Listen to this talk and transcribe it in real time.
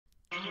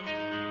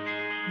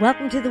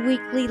Welcome to the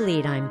Weekly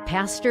Lead. I'm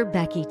Pastor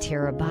Becky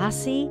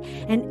Tirabassi,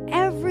 and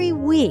every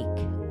week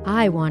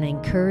I want to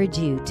encourage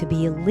you to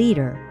be a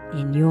leader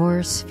in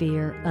your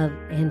sphere of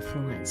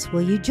influence.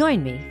 Will you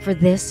join me for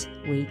this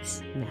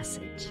week's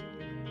message?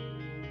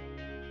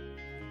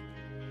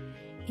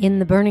 In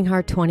the Burning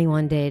Heart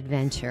 21-Day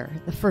Adventure,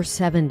 the first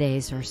 7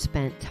 days are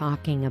spent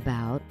talking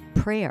about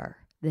prayer.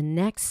 The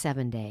next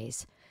 7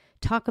 days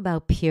talk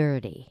about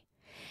purity.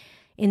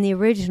 In the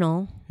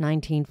original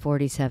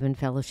 1947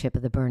 Fellowship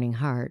of the Burning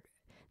Heart,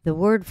 the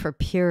word for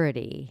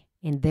purity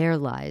in their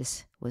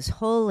lives was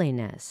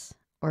holiness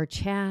or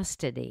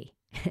chastity.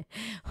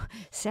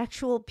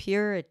 Sexual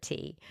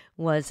purity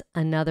was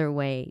another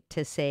way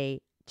to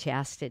say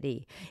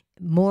chastity.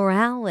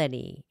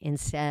 Morality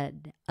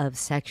instead of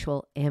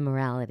sexual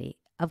immorality.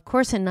 Of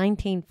course, in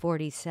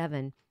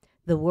 1947,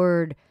 the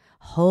word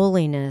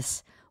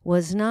holiness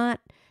was not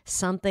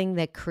something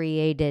that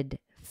created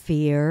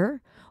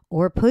fear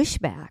or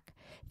pushback.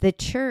 The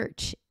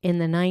church in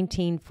the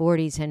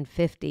 1940s and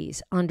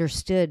 50s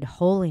understood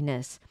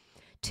holiness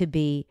to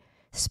be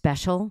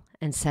special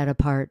and set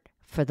apart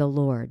for the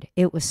Lord.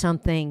 It was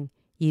something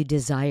you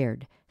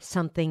desired,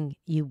 something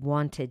you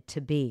wanted to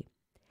be.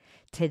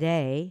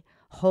 Today,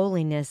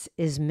 holiness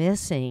is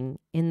missing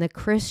in the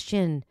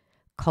Christian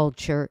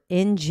culture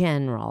in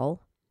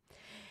general,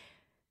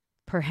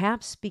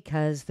 perhaps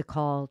because the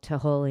call to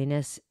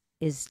holiness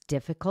is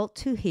difficult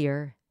to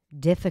hear,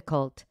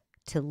 difficult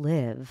to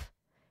live,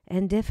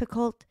 and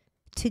difficult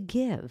to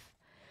give.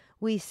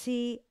 We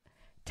see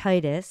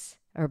Titus,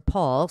 or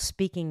Paul,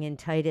 speaking in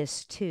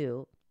Titus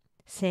 2,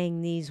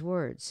 saying these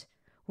words,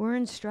 "We're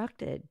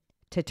instructed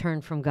to turn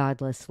from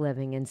godless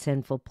living and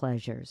sinful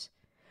pleasures.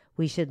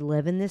 We should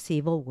live in this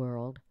evil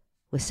world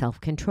with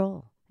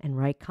self-control and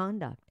right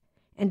conduct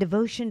and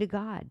devotion to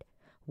God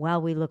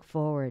while we look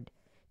forward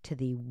to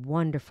the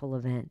wonderful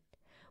event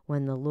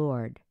when the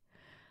Lord,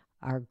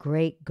 our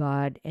great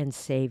God and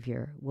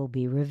Savior, will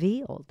be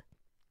revealed.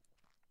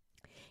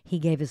 He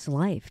gave his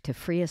life to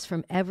free us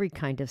from every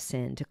kind of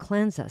sin, to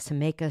cleanse us and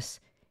make us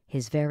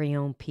his very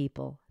own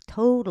people,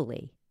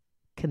 totally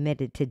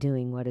committed to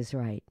doing what is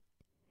right."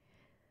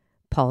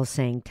 Paul's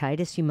saying,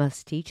 Titus, you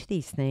must teach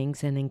these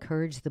things and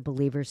encourage the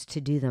believers to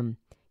do them.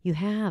 You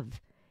have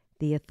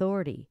the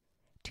authority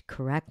to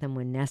correct them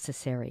when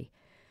necessary.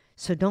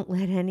 So don't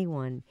let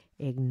anyone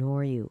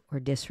ignore you or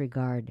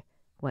disregard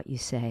what you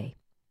say.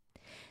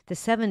 The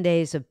 7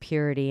 days of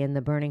purity in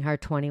the Burning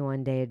Heart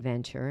 21-Day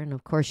Adventure, and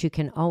of course you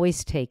can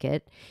always take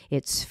it.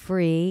 It's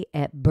free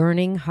at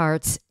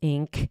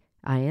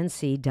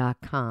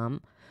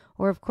burningheartsinc.com,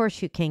 or of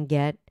course you can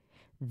get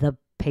the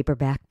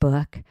paperback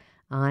book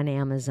on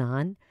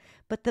Amazon.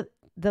 But the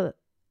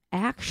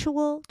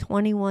actual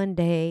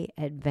 21-day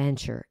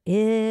adventure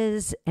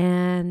is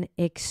an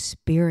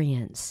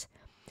experience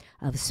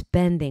of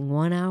spending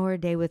 1 hour a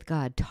day with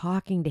God,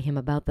 talking to him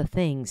about the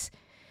things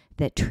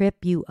that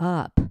trip you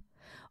up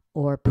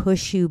or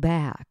push you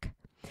back,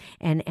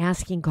 and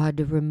asking God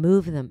to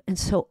remove them. And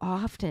so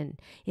often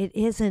it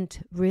isn't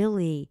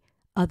really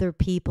other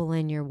people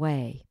in your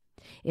way.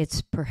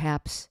 It's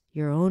perhaps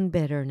your own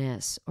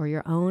bitterness or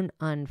your own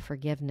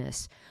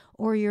unforgiveness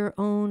or your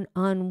own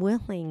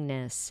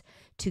unwillingness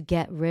to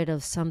get rid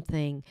of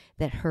something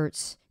that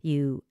hurts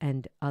you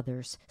and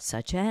others,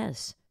 such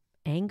as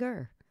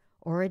anger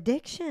or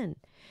addiction.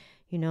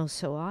 You know,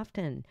 so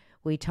often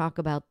we talk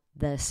about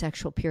the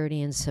sexual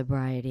purity and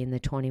sobriety in the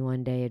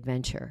 21-day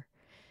adventure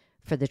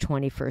for the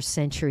 21st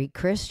century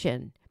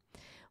Christian.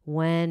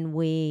 When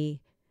we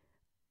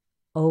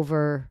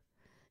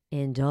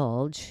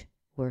overindulge,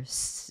 we're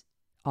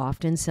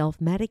often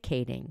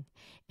self-medicating,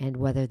 and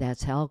whether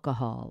that's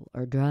alcohol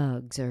or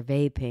drugs or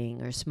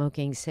vaping or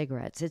smoking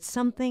cigarettes, it's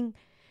something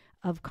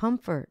of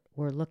comfort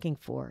we're looking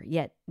for.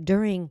 Yet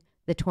during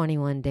the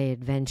 21-day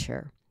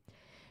adventure,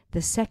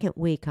 the second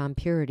week on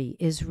purity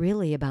is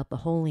really about the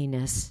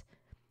holiness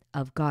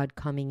of God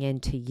coming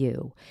into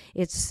you.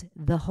 It's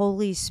the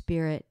Holy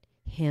Spirit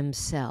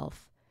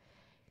himself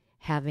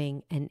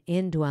having an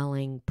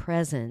indwelling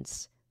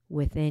presence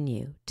within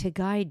you to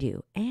guide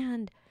you.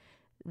 And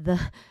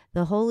the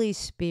Holy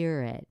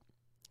Spirit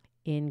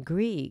in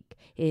Greek,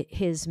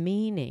 his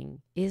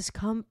meaning is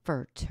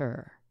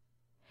comforter,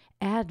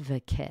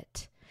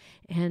 advocate.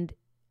 And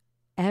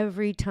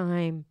every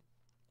time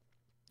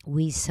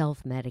we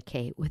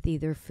self-medicate with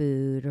either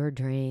food or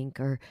drink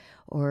or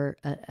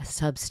a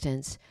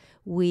substance,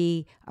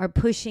 we are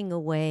pushing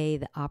away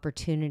the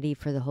opportunity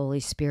for the Holy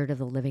Spirit of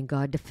the living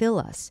God to fill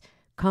us,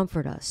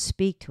 comfort us,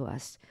 speak to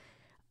us,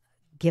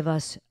 give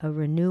us a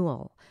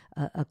renewal,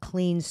 a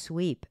clean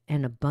sweep,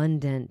 an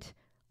abundant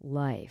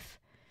life.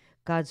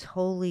 God's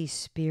Holy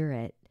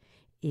Spirit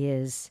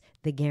is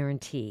the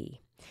guarantee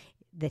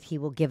that he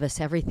will give us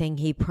everything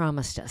he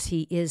promised us.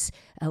 He is,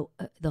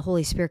 the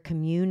Holy Spirit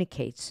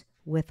communicates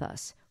with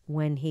us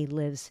when he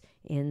lives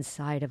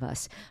inside of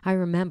us. I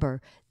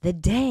remember the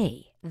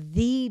day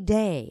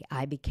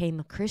I became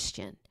a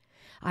Christian,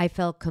 I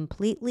felt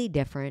completely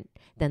different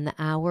than the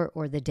hour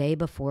or the day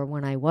before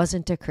when I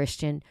wasn't a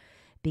Christian,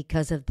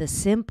 because of the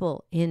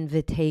simple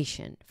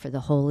invitation for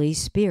the Holy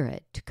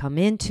Spirit to come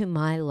into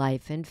my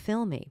life and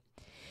fill me.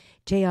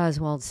 J.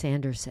 Oswald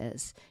Sanders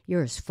says,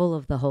 "You're as full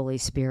of the Holy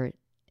Spirit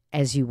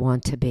as you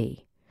want to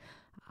be."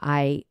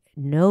 I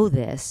know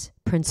this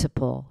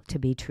principle to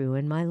be true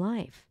in my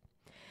life.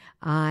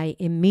 I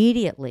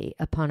immediately,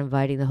 upon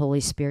inviting the Holy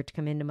Spirit to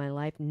come into my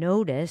life,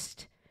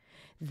 noticed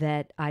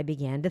that I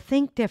began to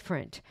think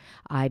different.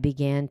 I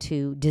began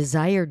to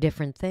desire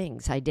different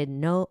things.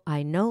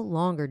 I no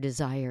longer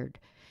desired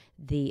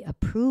the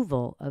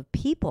approval of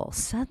people.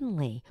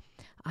 Suddenly,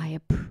 I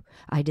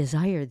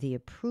desired the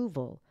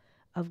approval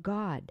of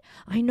God.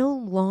 I no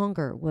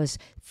longer was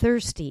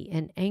thirsty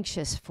and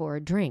anxious for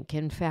a drink.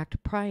 In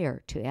fact,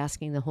 prior to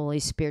asking the Holy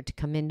Spirit to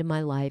come into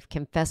my life,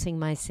 confessing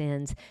my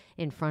sins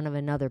in front of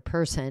another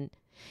person,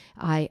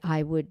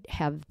 I would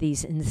have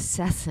these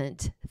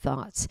incessant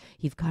thoughts.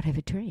 You've got to have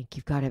a drink.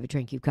 You've got to have a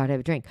drink. You've got to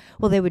have a drink.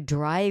 Well, they would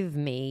drive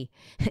me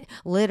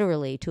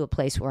literally to a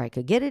place where I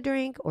could get a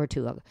drink, or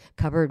to a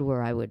cupboard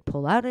where I would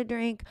pull out a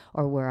drink,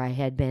 or where I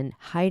had been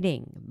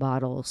hiding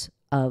bottles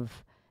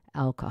of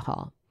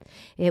alcohol.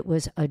 It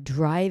was a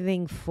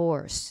driving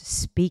force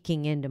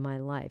speaking into my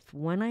life.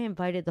 When I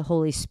invited the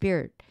Holy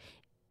Spirit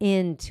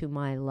into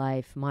my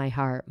life, my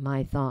heart,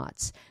 my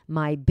thoughts,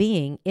 my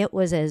being, it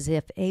was as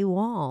if a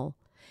wall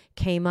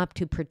came up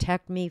to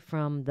protect me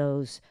from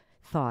those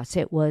thoughts.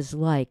 It was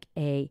like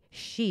a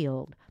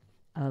shield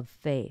of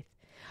faith.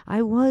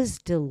 I was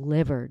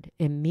delivered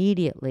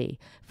immediately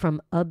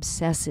from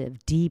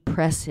obsessive,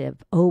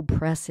 depressive,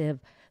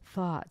 oppressive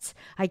thoughts.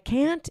 I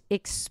can't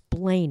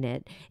explain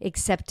it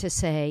except to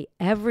say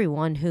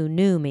everyone who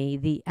knew me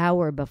the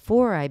hour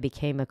before I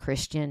became a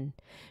Christian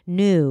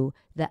knew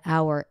the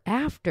hour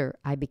after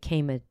I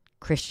became a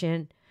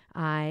Christian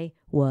I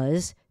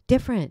was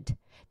different.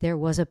 There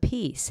was a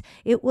peace.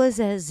 It was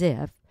as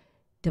if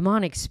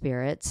demonic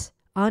spirits,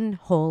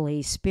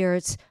 unholy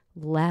spirits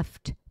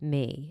left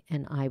me.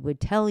 And I would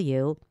tell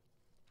you,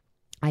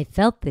 I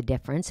felt the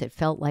difference. It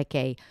felt like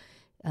a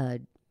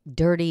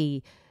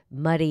dirty,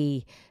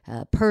 muddy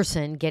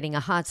person getting a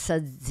hot,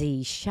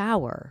 sudsy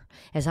shower.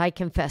 As I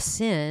confessed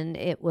sin,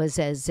 it was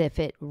as if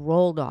it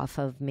rolled off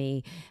of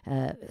me,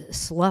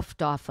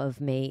 sloughed off of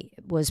me,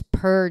 was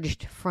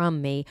purged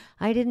from me.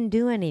 I didn't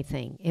do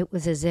anything. It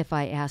was as if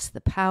I asked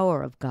the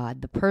power of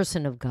God, the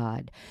person of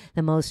God,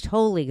 the most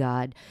holy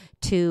God,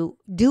 to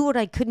do what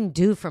I couldn't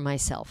do for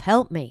myself.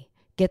 Help me.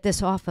 Get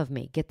this off of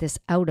me. Get this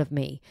out of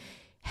me.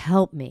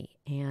 Help me.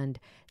 And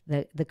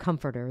the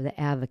comforter,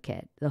 the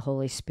advocate, the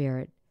Holy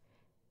Spirit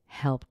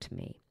helped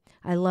me.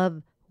 I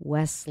love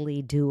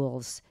Wesley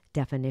Duell's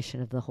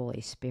definition of the Holy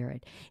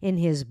Spirit. In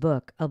his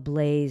book, A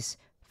Blaze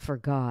for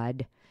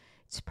God,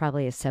 it's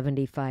probably a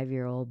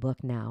 75-year-old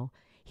book now,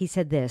 he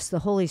said this: the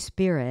Holy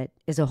Spirit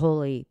is a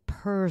holy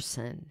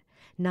person,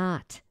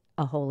 not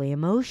a holy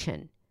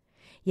emotion.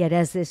 Yet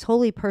as this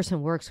holy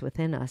person works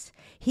within us,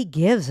 he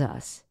gives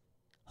us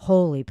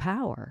holy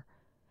power,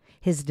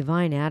 his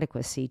divine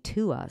adequacy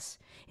to us,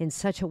 in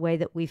such a way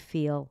that we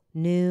feel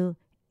new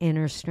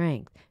inner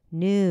strength,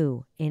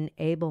 new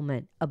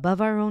enablement above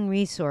our own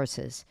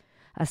resources,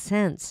 a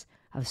sense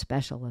of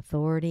special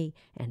authority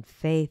and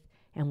faith,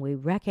 and we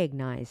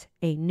recognize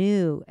a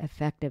new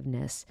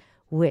effectiveness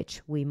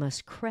which we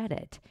must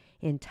credit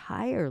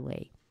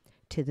entirely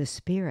to the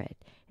Spirit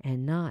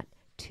and not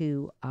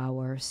to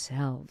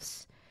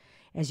ourselves.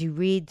 As you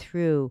read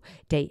through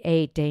day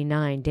 8, day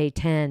 9, day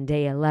 10,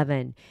 day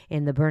 11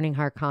 in the Burning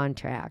Heart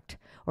contract,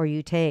 or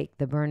you take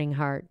the Burning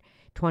Heart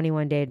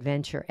 21-day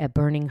adventure at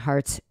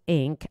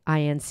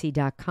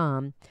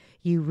burningheartsinc.com,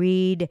 you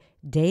read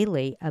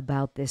daily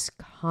about this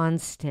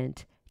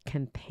constant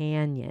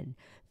companion,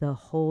 the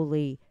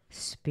Holy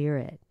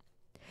Spirit,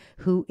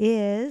 who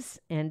is,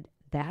 and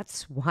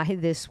that's why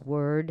this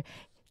word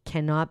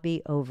cannot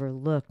be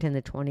overlooked in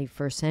the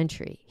 21st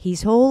century.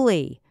 He's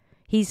holy.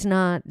 He's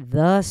not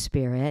the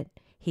Spirit.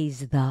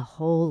 He's the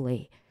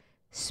Holy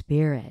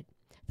Spirit,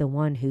 the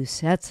one who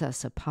sets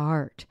us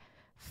apart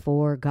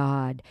for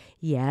God.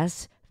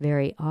 Yes,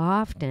 very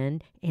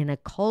often in a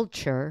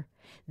culture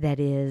that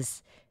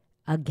is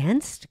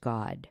against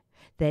God,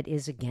 that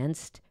is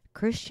against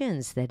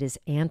Christians, that is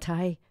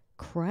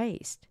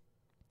anti-Christ.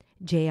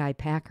 J.I.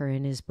 Packer,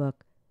 in his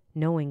book,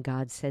 Knowing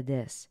God, said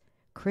this: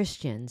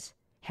 Christians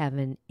have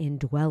an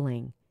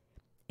indwelling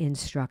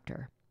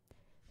instructor,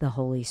 the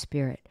Holy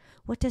Spirit.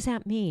 What does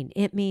that mean?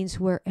 It means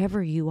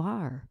wherever you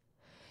are,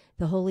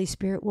 the Holy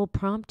Spirit will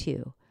prompt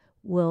you,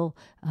 will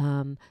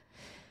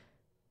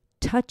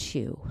touch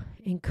you,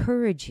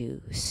 encourage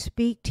you,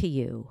 speak to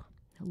you,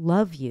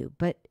 love you.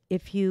 But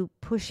if you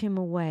push him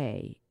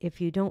away, if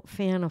you don't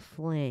fan a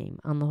flame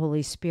on the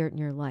Holy Spirit in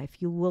your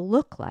life, you will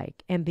look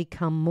like and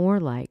become more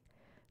like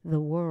the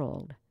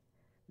world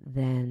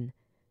than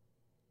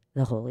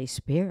the Holy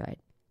Spirit.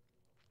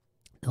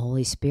 The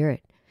Holy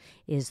Spirit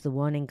is the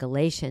one in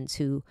Galatians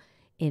who,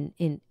 in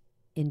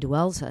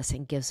indwells us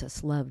and gives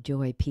us love,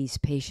 joy, peace,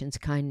 patience,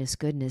 kindness,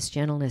 goodness,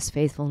 gentleness,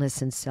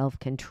 faithfulness, and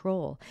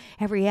self-control.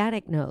 Every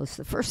addict knows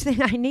the first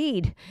thing I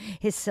need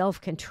is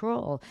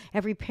self-control.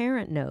 Every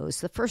parent knows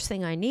the first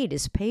thing I need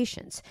is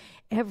patience.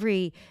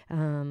 Every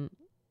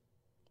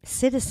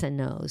citizen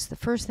knows the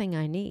first thing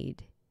I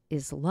need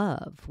is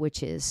love,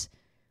 which is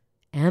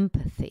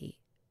empathy,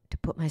 to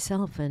put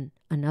myself in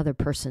another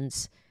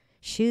person's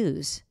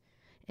shoes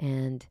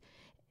and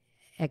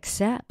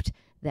accept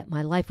that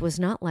my life was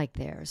not like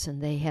theirs and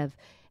they have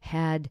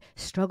had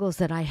struggles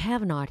that I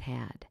have not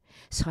had.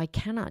 So I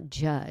cannot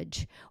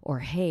judge or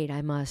hate.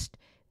 I must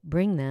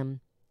bring them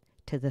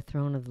to the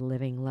throne of the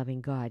living, loving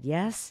God.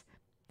 Yes?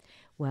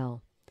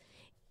 Well,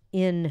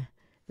 in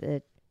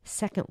the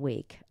second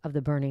week of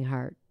the Burning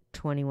Heart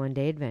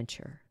 21-day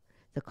adventure,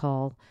 the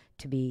call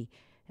to be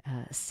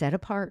set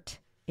apart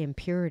in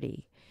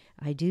purity,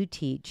 I do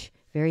teach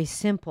very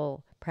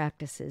simple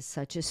practices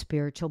such as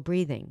spiritual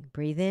breathing.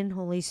 Breathe in,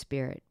 Holy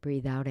Spirit.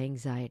 Breathe out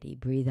anxiety.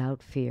 Breathe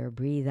out fear.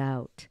 Breathe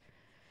out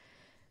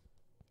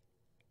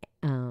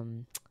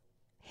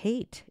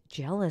hate,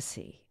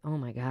 jealousy. Oh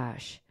my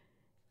gosh,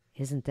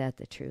 isn't that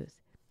the truth?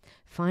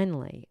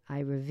 Finally, I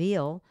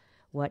reveal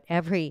what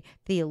every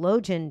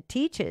theologian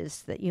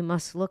teaches, that you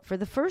must look for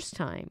the first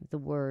time the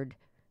word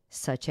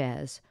such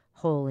as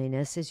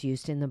holiness is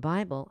used in the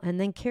Bible, and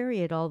then carry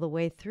it all the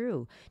way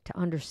through to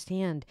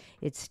understand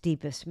its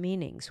deepest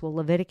meanings. Well,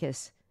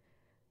 Leviticus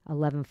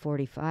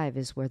 11:45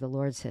 is where the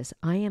Lord says,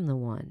 I am the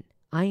one,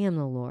 I am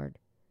the Lord,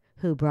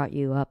 who brought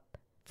you up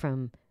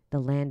from the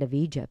land of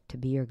Egypt to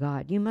be your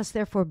God. You must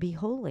therefore be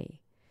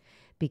holy,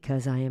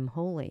 because I am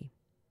holy.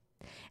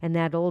 And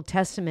that Old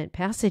Testament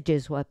passage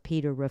is what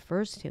Peter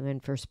refers to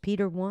in 1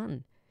 Peter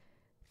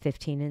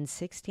 1:15 and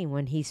 16,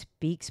 when he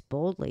speaks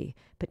boldly.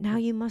 But now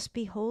you must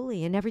be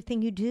holy in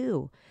everything you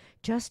do,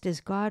 just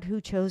as God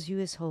who chose you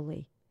is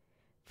holy.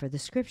 For the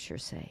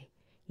scriptures say,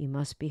 you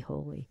must be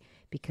holy,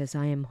 because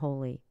I am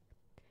holy.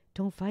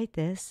 Don't fight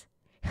this.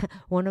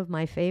 One of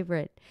my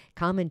favorite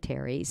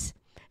commentaries,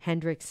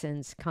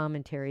 Hendrickson's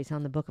commentaries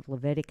on the book of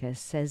Leviticus,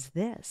 says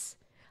this: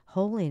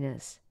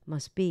 holiness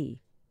must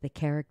be the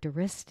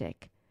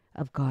characteristic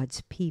of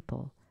God's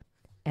people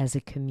as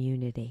a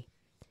community.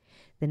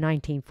 The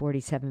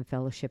 1947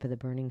 Fellowship of the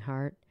Burning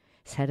Heart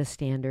set a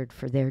standard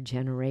for their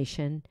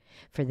generation,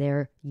 for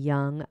their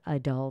young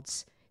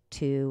adults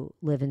to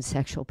live in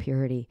sexual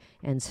purity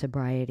and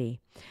sobriety.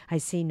 I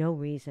see no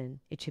reason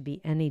it should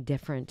be any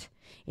different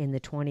in the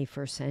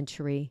 21st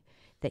century,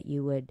 that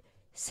you would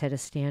set a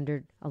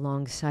standard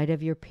alongside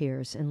of your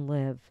peers and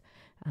live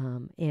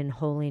in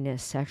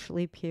holiness,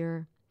 sexually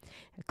pure,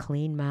 a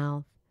clean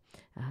mouth,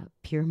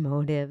 pure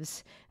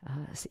motives,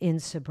 in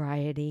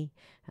sobriety,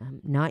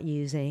 not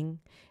using,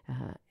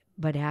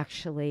 but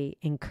actually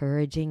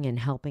encouraging and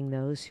helping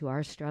those who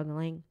are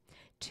struggling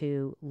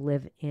to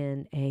live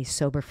in a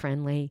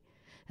sober-friendly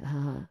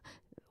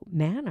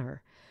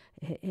manner.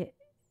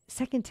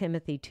 2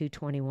 Timothy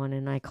 2:21,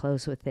 and I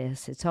close with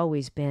this. It's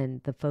always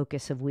been the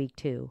focus of week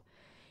 2.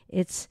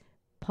 It's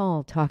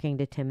Paul talking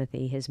to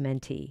Timothy, his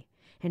mentee,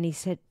 and he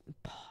said,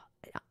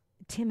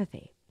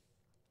 Timothy,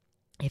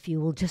 if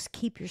you will just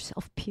keep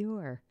yourself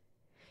pure,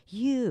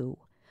 you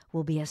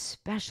will be a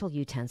special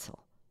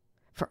utensil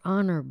for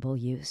honorable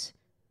use.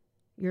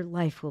 Your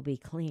life will be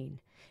clean,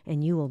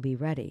 and you will be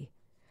ready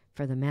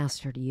for the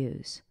master to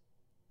use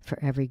for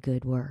every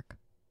good work.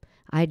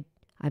 I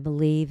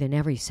believe in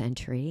every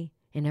century,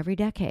 in every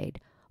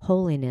decade,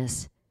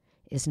 holiness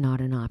is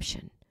not an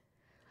option.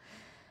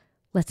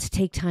 Let's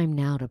take time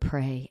now to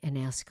pray and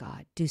ask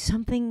God, do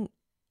something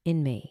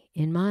in me,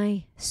 in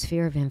my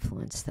sphere of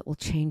influence, that will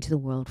change the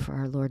world for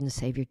our Lord and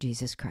Savior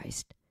Jesus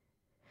Christ.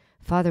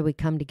 Father, we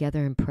come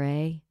together and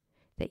pray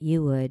that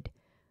you would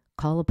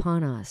call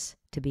upon us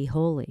to be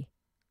holy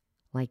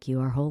like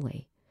you are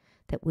holy,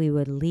 that we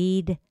would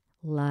lead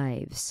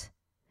lives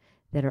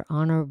that are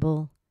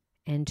honorable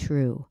and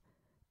true,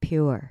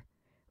 pure,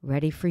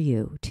 ready for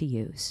you to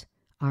use,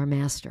 our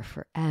Master,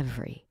 for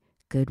every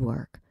good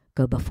work.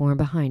 Go before and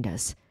behind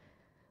us.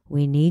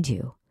 We need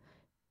you.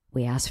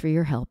 We ask for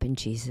your help in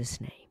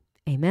Jesus' name.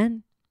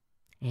 Amen.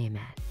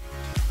 Amen.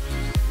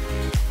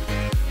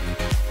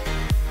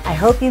 I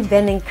hope you've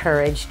been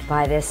encouraged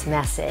by this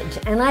message,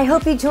 and I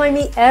hope you join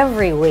me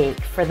every week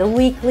for the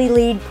Weekly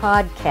Lead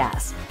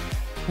podcast.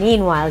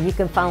 Meanwhile, you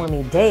can follow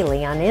me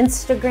daily on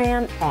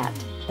Instagram at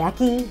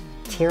Becky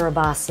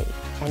Tirabassi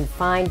and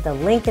find the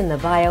link in the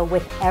bio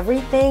with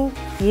everything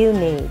you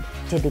need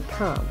to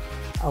become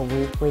a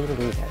weekly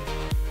leader.